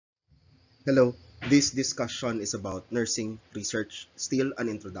Hello, this discussion is about nursing research, still an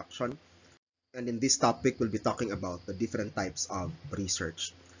introduction. And in this topic, we'll be talking about the different types of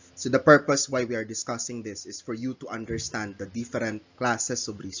research. So the purpose why we are discussing this is for you to understand the different classes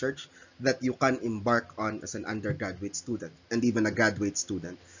of research that you can embark on as an undergraduate student and even a graduate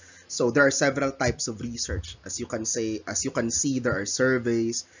student. So there are several types of research. As you can see, there are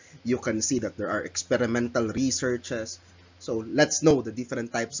surveys. You can see that there are experimental researches. So let's know the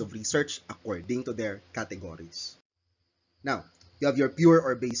different types of research according to their categories. Now, you have your pure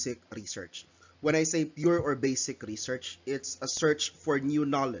or basic research. When I say pure or basic research, it's a search for new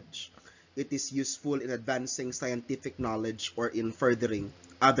knowledge. It is useful in advancing scientific knowledge or in furthering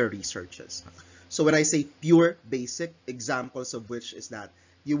other researches. So when I say pure basic, examples of which is that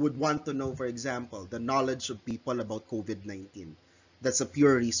you would want to know, for example, the knowledge of people about COVID-19. That's a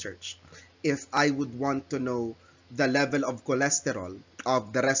pure research. If I would want to know the level of cholesterol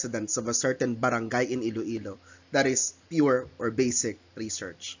of the residents of a certain barangay in Iloilo, that is pure or basic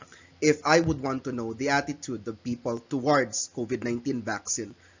research. If I would want to know the attitude of people towards COVID-19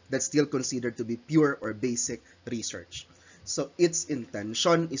 vaccine, that's still considered to be pure or basic research. So its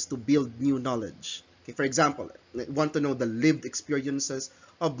intention is to build new knowledge. Okay, for example, I want to know the lived experiences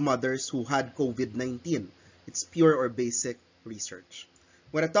of mothers who had COVID-19. It's pure or basic research.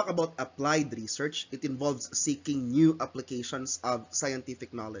 When I talk about applied research, it involves seeking new applications of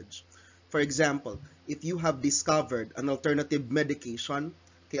scientific knowledge. For example, if you have discovered an alternative medication,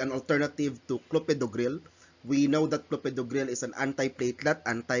 okay, an alternative to clopidogrel, we know that clopidogrel is an antiplatelet,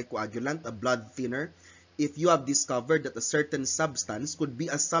 anticoagulant, a blood thinner. If you have discovered that a certain substance could be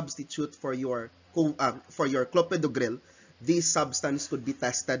a substitute for your clopidogrel, this substance could be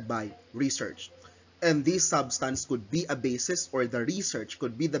tested by research. And this substance could be a basis, or the research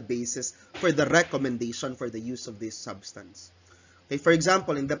could be the basis for the recommendation for the use of this substance. Okay, for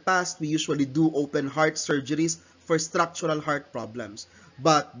example, in the past, we usually do open heart surgeries for structural heart problems.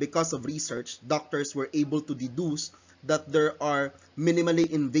 But because of research, doctors were able to deduce that there are minimally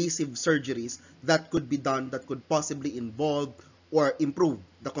invasive surgeries that could be done that could possibly involve or improve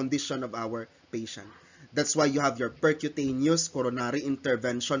the condition of our patient. That's why you have your percutaneous coronary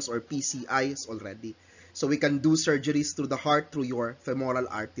interventions or PCIs already. So we can do surgeries through the heart through your femoral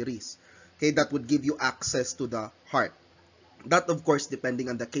arteries. Okay, that would give you access to the heart. That, of course, depending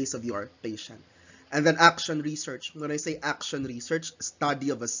on the case of your patient. And then action research. When I say action research, study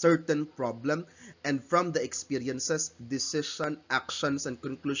of a certain problem, and from the experiences, decision, actions, and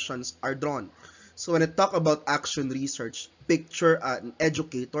conclusions are drawn. So when I talk about action research, picture an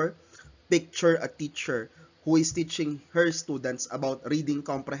educator, picture a teacher who is teaching her students about reading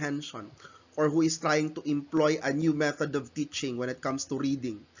comprehension, or who is trying to employ a new method of teaching when it comes to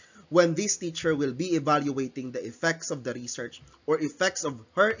reading. When this teacher will be evaluating the effects of the research or effects of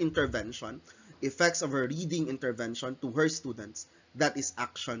her intervention, effects of her reading intervention to her students, that is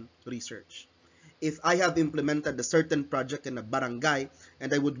action research. If I have implemented a certain project in a barangay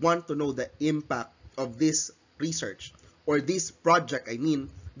and I would want to know the impact of this research or this project,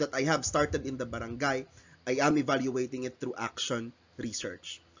 that I have started in the barangay, I am evaluating it through action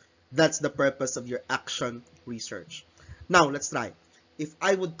research. That's the purpose of your action research. Now, let's try. If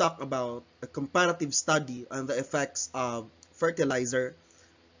I would talk about a comparative study on the effects of fertilizer,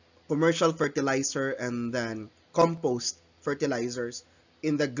 commercial fertilizer, and then compost fertilizers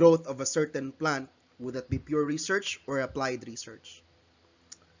in the growth of a certain plant, would that be pure research or applied research?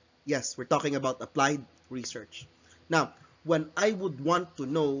 Yes, we're talking about applied research. Now, when I would want to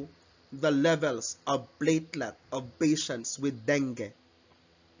know the levels of platelet of patients with dengue,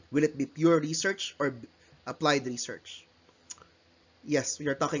 will it be pure research or applied research? Yes, we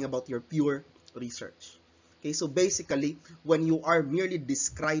are talking about your pure research. Okay, so basically, when you are merely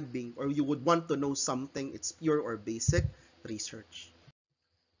describing or you would want to know something, it's pure or basic research.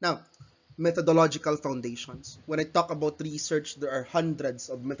 Now, methodological foundations. When I talk about research, there are hundreds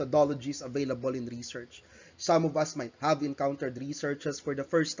of methodologies available in research. Some of us might have encountered researches for the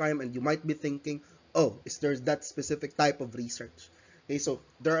first time and you might be thinking, oh, is there that specific type of research? Okay, so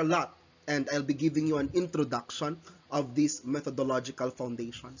there are a lot, and I'll be giving you an introduction of these methodological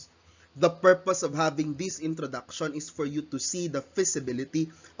foundations. The purpose of having this introduction is for you to see the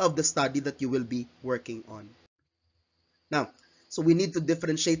feasibility of the study that you will be working on. Now, so we need to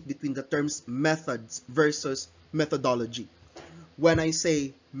differentiate between the terms methods versus methodology. When I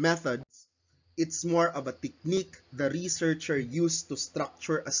say methods, it's more of a technique the researcher used to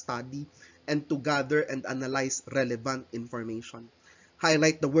structure a study and to gather and analyze relevant information.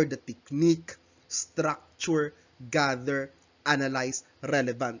 Highlight the word the technique, structure, gather, analyze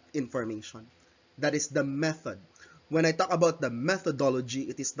relevant information. That is the method. When I talk about the methodology,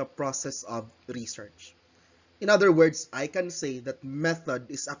 it is the process of research. In other words, I can say that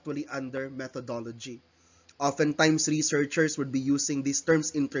method is actually under methodology. Oftentimes, researchers would be using these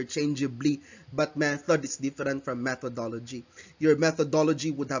terms interchangeably, but method is different from methodology. Your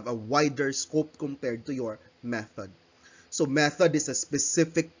methodology would have a wider scope compared to your method. So method is a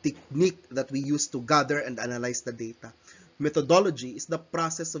specific technique that we use to gather and analyze the data. Methodology is the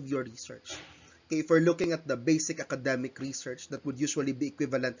process of your research. Okay, if we're looking at the basic academic research, that would usually be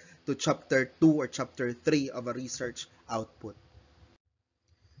equivalent to chapter 2 or chapter 3 of a research output.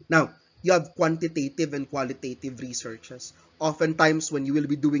 Now, you have quantitative and qualitative researches. Oftentimes, when you will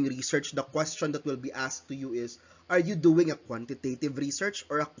be doing research, the question that will be asked to you is, are you doing a quantitative research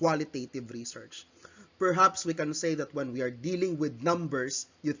or a qualitative research? Perhaps we can say that when we are dealing with numbers,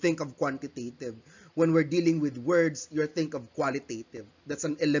 you think of quantitative. When we're dealing with words, you think of qualitative. That's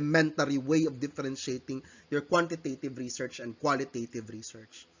an elementary way of differentiating your quantitative research and qualitative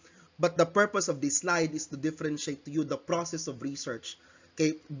research. But the purpose of this slide is to differentiate to you the process of research,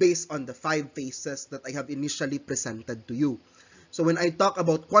 okay, based on the 5 phases that I have initially presented to you. So when I talk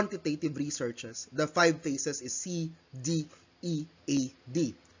about quantitative researches, the 5 phases is C, D, E, A,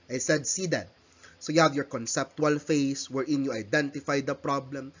 D. I said C then. So you have your conceptual phase wherein you identify the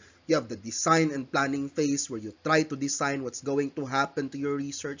problem. You have the design and planning phase where you try to design what's going to happen to your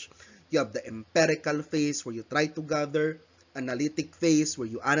research. You have the empirical phase where you try to gather, analytic phase where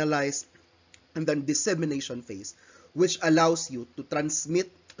you analyze, and then dissemination phase, which allows you to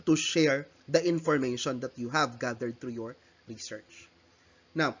transmit, to share the information that you have gathered through your research.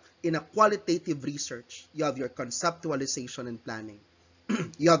 Now, in a qualitative research, you have your conceptualization and planning.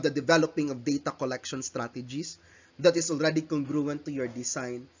 You have the developing of data collection strategies that is already congruent to your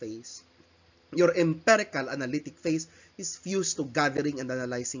design phase. Your empirical analytic phase is fused to gathering and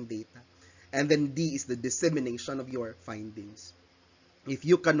analyzing data. And then D is the dissemination of your findings. If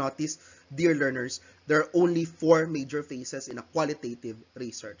you can notice, dear learners, there are only 4 major phases in a qualitative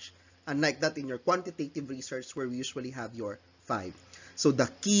research. Unlike that in your quantitative research where we usually have your 5. So the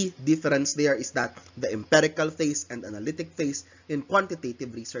key difference there is that the empirical phase and analytic phase in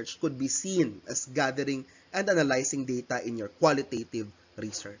quantitative research could be seen as gathering and analyzing data in your qualitative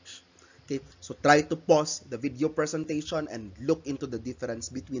research. Okay, so try to pause the video presentation and look into the difference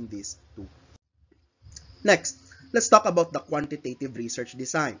between these two. Next, let's talk about the quantitative research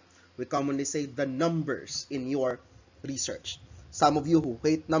design. We commonly say the numbers in your research. Some of you who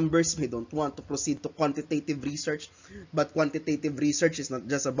hate numbers may don't want to proceed to quantitative research, but quantitative research is not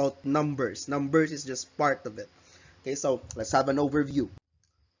just about numbers. Numbers is just part of it. Okay, so let's have an overview.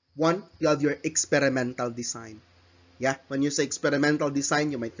 1, you have your experimental design. Yeah, when you say experimental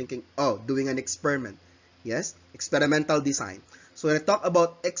design, you might thinking, oh, doing an experiment. Yes, experimental design. So when I talk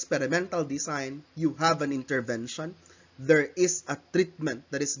about experimental design, you have an intervention. There is a treatment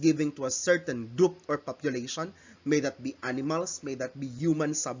that is given to a certain group or population. May that be animals, may that be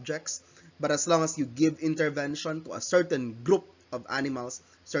human subjects. But as long as you give intervention to a certain group of animals,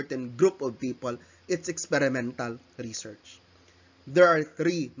 certain group of people, it's experimental research. There are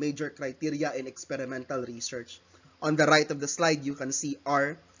 3 major criteria in experimental research. On the right of the slide, you can see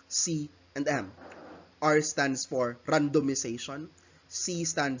R, C, and M. R stands for randomization, C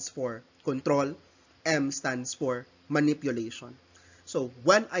stands for control, M stands for manipulation. So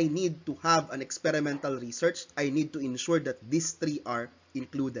when I need to have an experimental research, I need to ensure that these 3 are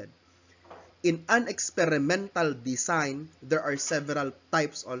included. In an experimental design, there are several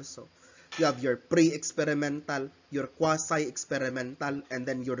types also. You have your pre-experimental, your quasi-experimental, and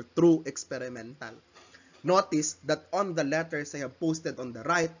then your true experimental. Notice that on the letters I have posted on the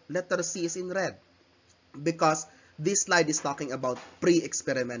right, letter C is in red because this slide is talking about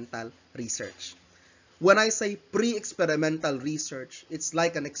pre-experimental research. When I say pre-experimental research, it's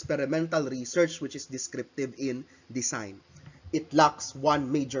like an experimental research which is descriptive in design. It lacks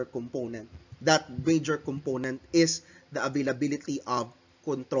one major component. That major component is the availability of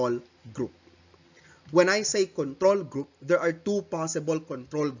control group. When I say control group, there are 2 possible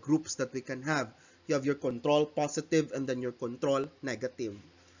control groups that we can have. You have your control positive and then your control negative.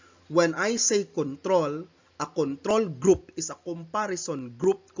 When I say control, a control group is a comparison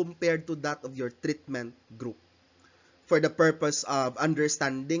group compared to that of your treatment group. For the purpose of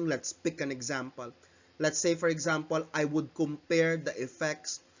understanding, let's pick an example. Let's say, for example, I would compare the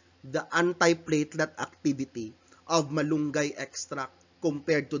effects, the antiplatelet activity of malunggay extract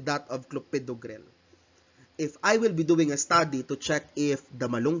compared to that of clopidogrel. If I will be doing a study to check if the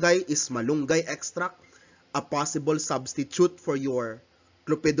malunggay is malunggay extract, a possible substitute for your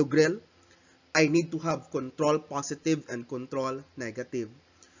clopidogrel, I need to have control positive and control negative.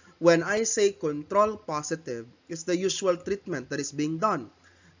 When I say control positive, it's the usual treatment that is being done.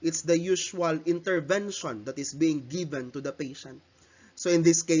 It's the usual intervention that is being given to the patient. So in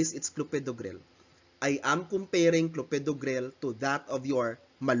this case, it's clopidogrel. I am comparing clopidogrel to that of your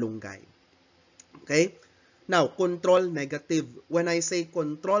malunggay. Okay? Now, control negative. When I say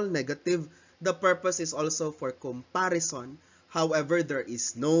control negative, the purpose is also for comparison. However, there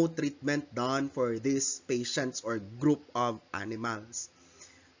is no treatment done for these patients or group of animals.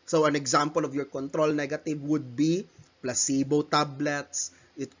 So an example of your control negative would be placebo tablets.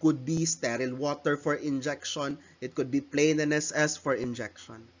 It could be sterile water for injection. It could be plain NSS for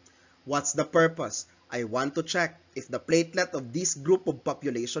injection. What's the purpose? I want to check if the platelet of this group of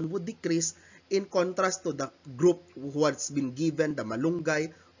population would decrease in contrast to the group who has been given the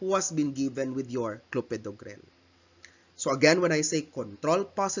malunggay, who has been given with your clopidogrel. So again, when I say control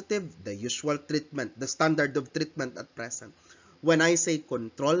positive, the usual treatment, the standard of treatment at present. When I say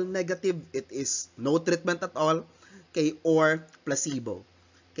control negative, it is no treatment at all, okay, or placebo.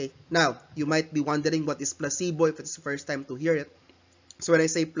 Okay, now, you might be wondering what is placebo if it's the first time to hear it. So when I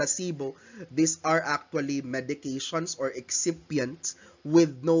say placebo, these are actually medications or excipients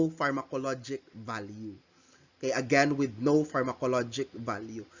with no pharmacologic value. Okay, again, with no pharmacologic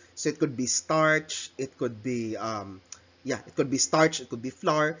value. So it could be starch, it could be it could be starch, it could be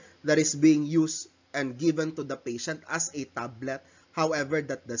flour that is being used and given to the patient as a tablet. However,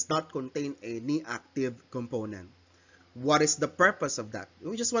 that does not contain any active component. What is the purpose of that?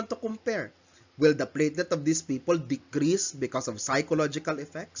 We just want to compare. Will the platelet of these people decrease because of psychological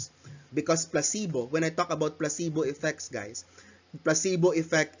effects? Because placebo, when I talk about placebo effects, guys, placebo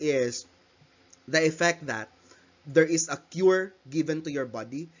effect is the effect that there is a cure given to your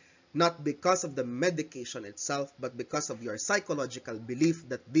body, not because of the medication itself, but because of your psychological belief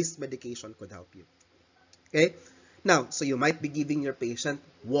that this medication could help you. Okay? Now, so you might be giving your patient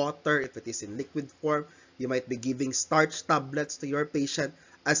water if it is in liquid form. You might be giving starch tablets to your patient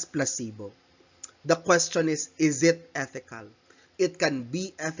as placebo. The question is it ethical? It can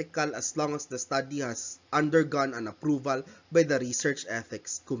be ethical as long as the study has undergone an approval by the Research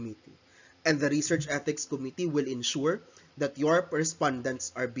Ethics Committee. And the Research Ethics Committee will ensure that your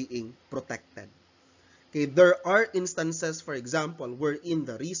respondents are being protected. Okay, there are instances, for example, wherein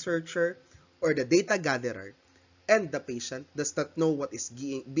the researcher or the data gatherer and the patient does not know what is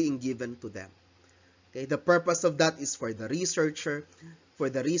being given to them. Okay, the purpose of that is for the researcher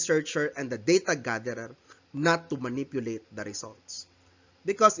and the data gatherer not to manipulate the results.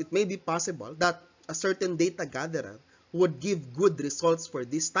 Because it may be possible that a certain data gatherer would give good results for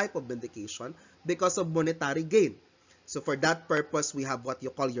this type of medication because of monetary gain. So for that purpose, we have what you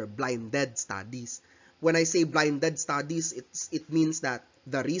call your blinded studies. When I say blinded studies, it means that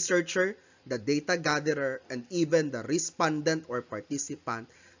the researcher, the data gatherer, and even the respondent or participant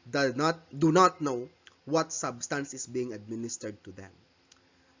do not know what substance is being administered to them.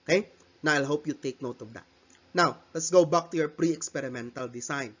 Okay? Now, I hope you take note of that. Now, let's go back to your pre-experimental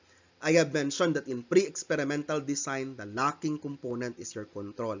design. I have mentioned that in pre-experimental design, the lacking component is your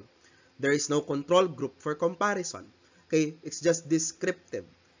control. There is no control group for comparison. Okay? It's just descriptive.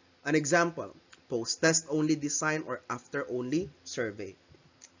 An example, post-test only design or after-only survey.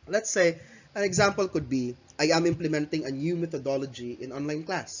 Let's say, an example could be, I am implementing a new methodology in online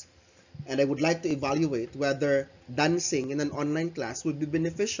class. And I would like to evaluate whether dancing in an online class would be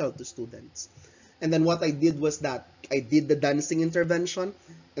beneficial to students. And then what I did was that I did the dancing intervention,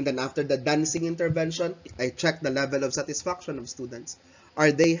 and then after the dancing intervention, I checked the level of satisfaction of students.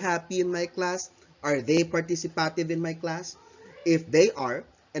 Are they happy in my class? Are they participative in my class? If they are,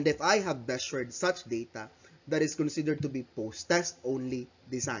 and if I have measured such data, that is considered to be post-test only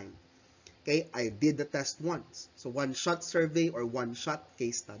design. Okay, I did the test once. So one-shot survey or one-shot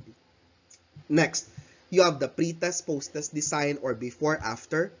case study. Next, you have the pre-test, post-test design or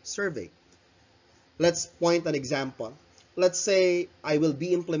before-after survey. Let's point an example. Let's say I will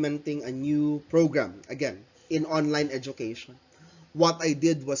be implementing a new program, again, in online education. What I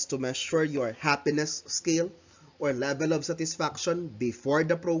did was to measure your happiness scale or level of satisfaction before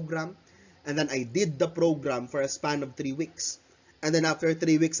the program. And then I did the program for a span of 3 weeks. And then after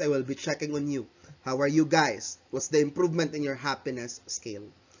 3 weeks, I will be checking on you. How are you guys? What's the improvement in your happiness scale?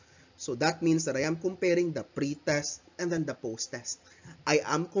 So that means that I am comparing the pre-test and then the post-test. I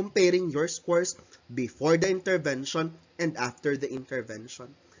am comparing your scores before the intervention and after the intervention.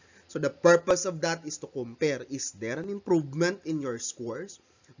 So the purpose of that is to compare, is there an improvement in your scores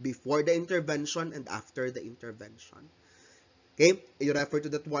before the intervention and after the intervention? Okay, you refer to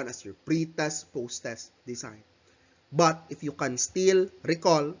that one as your pre-test, post-test design. But if you can still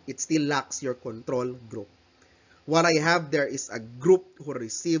recall, it still lacks your control group. What I have there is a group who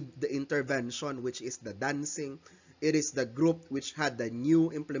received the intervention, which is the dancing. It is the group which had the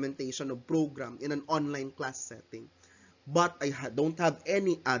new implementation of program in an online class setting. But I don't have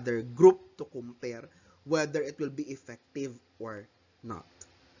any other group to compare whether it will be effective or not.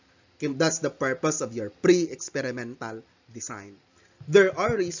 Okay, that's the purpose of your pre-experimental design. There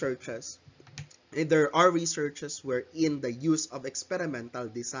are researches wherein the use of experimental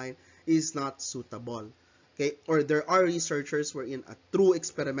design is not suitable. Okay, or there are researchers wherein a true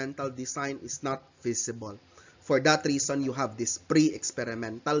experimental design is not feasible. For that reason, you have these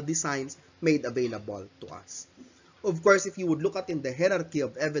pre-experimental designs made available to us. Of course, if you would look at in the hierarchy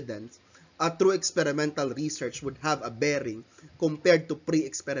of evidence, a true experimental research would have a bearing compared to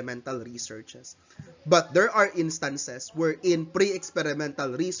pre-experimental researches. But there are instances wherein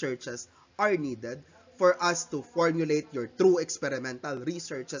pre-experimental researches are needed for us to formulate your true experimental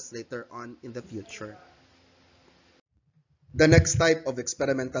researches later on in the future. The next type of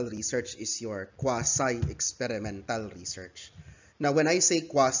experimental research is your quasi-experimental research. Now, when I say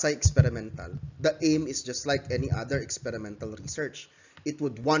quasi-experimental, the aim is just like any other experimental research. It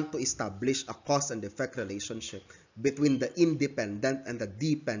would want to establish a cause and effect relationship between the independent and the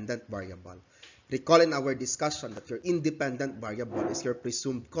dependent variable. Recall in our discussion that your independent variable is your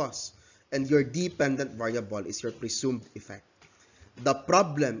presumed cause and your dependent variable is your presumed effect. The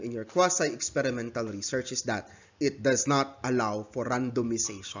problem in your quasi-experimental research is that it does not allow for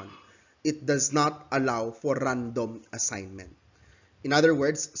randomization. It does not allow for random assignment. In other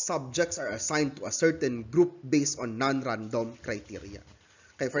words, subjects are assigned to a certain group based on non-random criteria.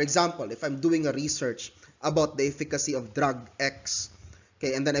 Okay, for example, if I'm doing a research about the efficacy of drug X,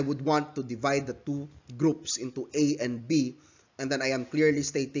 okay, and then I would want to divide the two groups into A and B, and then I am clearly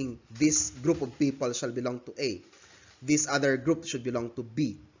stating this group of people shall belong to A. This other group should belong to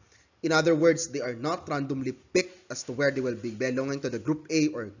B. In other words, they are not randomly picked as to where they will be belonging to the group A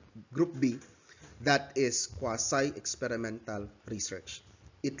or group B. That is quasi-experimental research.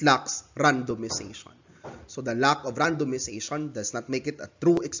 It lacks randomization. So the lack of randomization does not make it a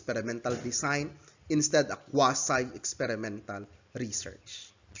true experimental design, instead a quasi-experimental research.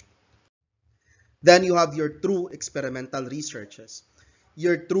 Then you have your true experimental researches.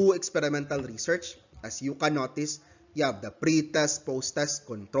 Your true experimental research, as you can notice, you have the pre-test, post-test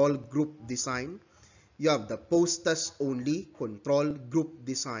control group design. You have the post-test only control group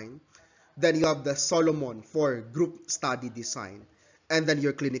design. Then you have the Solomon for group study design. And then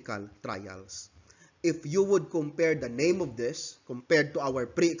your clinical trials. If you would compare the name of this compared to our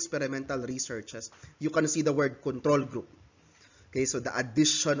pre-experimental researches, you can see the word control group. Okay, so the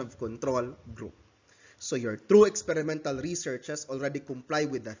addition of control group. So your true experimental researches already comply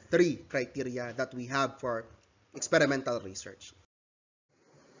with the 3 criteria that we have for experimental research.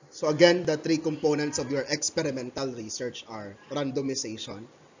 So again, the 3 components of your experimental research are randomization,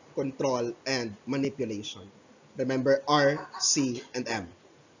 control, and manipulation. Remember R, C, and M.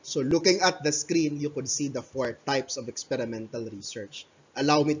 So looking at the screen, you could see the 4 types of experimental research.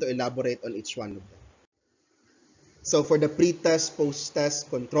 Allow me to elaborate on each one of them. So for the pre-test, post-test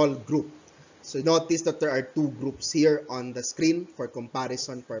control group, so notice that there are 2 groups here on the screen for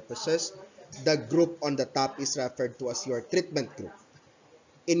comparison purposes. The group on the top is referred to as your treatment group.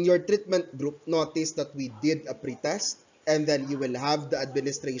 In your treatment group, notice that we did a pre-test, and then you will have the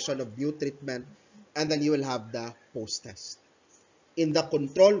administration of new treatment, and then you will have the post-test. In the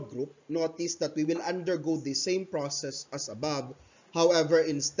control group, notice that we will undergo the same process as above. However,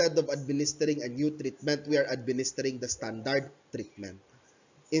 instead of administering a new treatment, we are administering the standard treatment.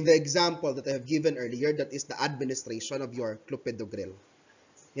 In the example that I have given earlier, that is the administration of your clopidogrel.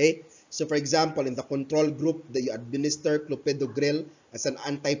 Okay? So for example, in the control group, you administer clopidogrel as an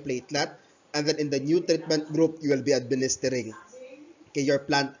antiplatelet, and then in the new treatment group, you will be administering your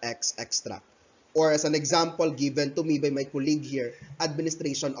plant X extract. Or as an example given to me by my colleague here,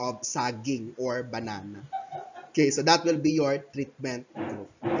 administration of saging or banana. Okay, so that will be your treatment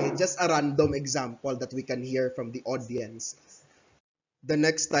group. Okay, just a random example that we can hear from the audience. The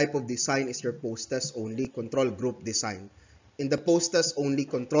next type of design is your post-test only control group design. In the post-test only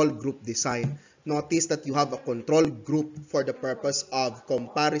control group design, notice that you have a control group for the purpose of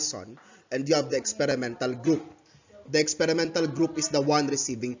comparison, and you have the experimental group. The experimental group is the one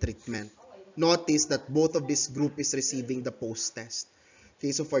receiving treatment. Notice that both of this group is receiving the post-test.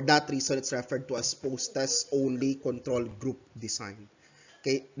 Okay, so for that reason, it's referred to as post-test only control group design.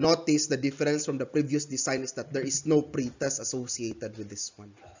 Okay, notice the difference from the previous design is that there is no pre-test associated with this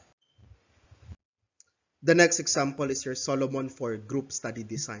one. The next example is your Solomon for group study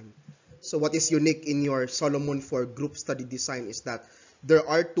design. So what is unique in your Solomon for group study design is that there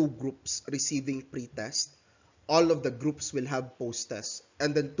are 2 groups receiving pre-test. all of the groups will have post-test,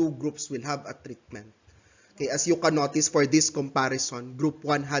 and then 2 groups will have a treatment. Okay, as you can notice for this comparison, group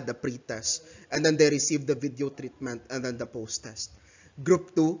 1 had the pre-test, and then they received the video treatment, and then the post-test.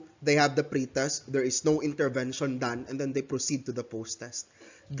 Group 2, they have the pre-test, there is no intervention done, and then they proceed to the post-test.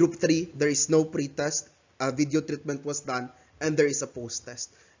 Group 3, there is no pre-test, a video treatment was done, and there is a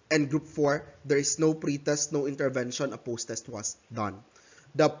post-test. And group 4, there is no pre-test, no intervention, a post-test was done.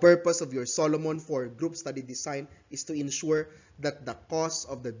 The purpose of your Solomon 4 group study design is to ensure that the cause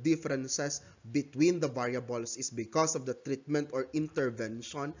of the differences between the variables is because of the treatment or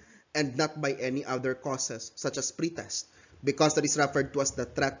intervention and not by any other causes such as pretest, because that is referred to as the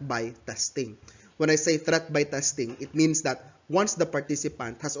threat by testing. When I say threat by testing, it means that once the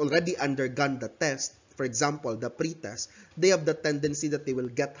participant has already undergone the test, for example, the pretest, they have the tendency that they will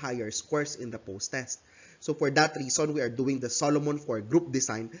get higher scores in the post-test. So for that reason, we are doing the Solomon 4 group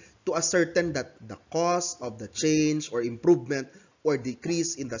design to ascertain that the cause of the change or improvement or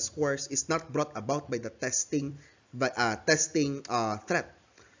decrease in the scores is not brought about by the testing threat.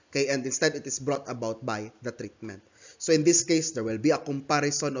 Okay, and instead it is brought about by the treatment. So in this case, there will be a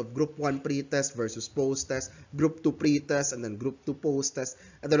comparison of group 1 pre-test versus post-test, group 2 pre-test, and then group 2 post-test,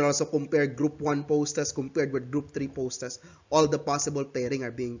 and then also compare group 1 post-test compared with group 3 post-test. All the possible pairing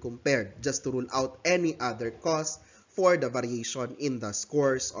are being compared just to rule out any other cause for the variation in the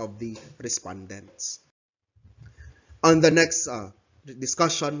scores of the respondents. On the next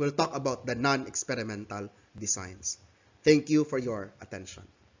discussion, we'll talk about the non-experimental designs. Thank you for your attention.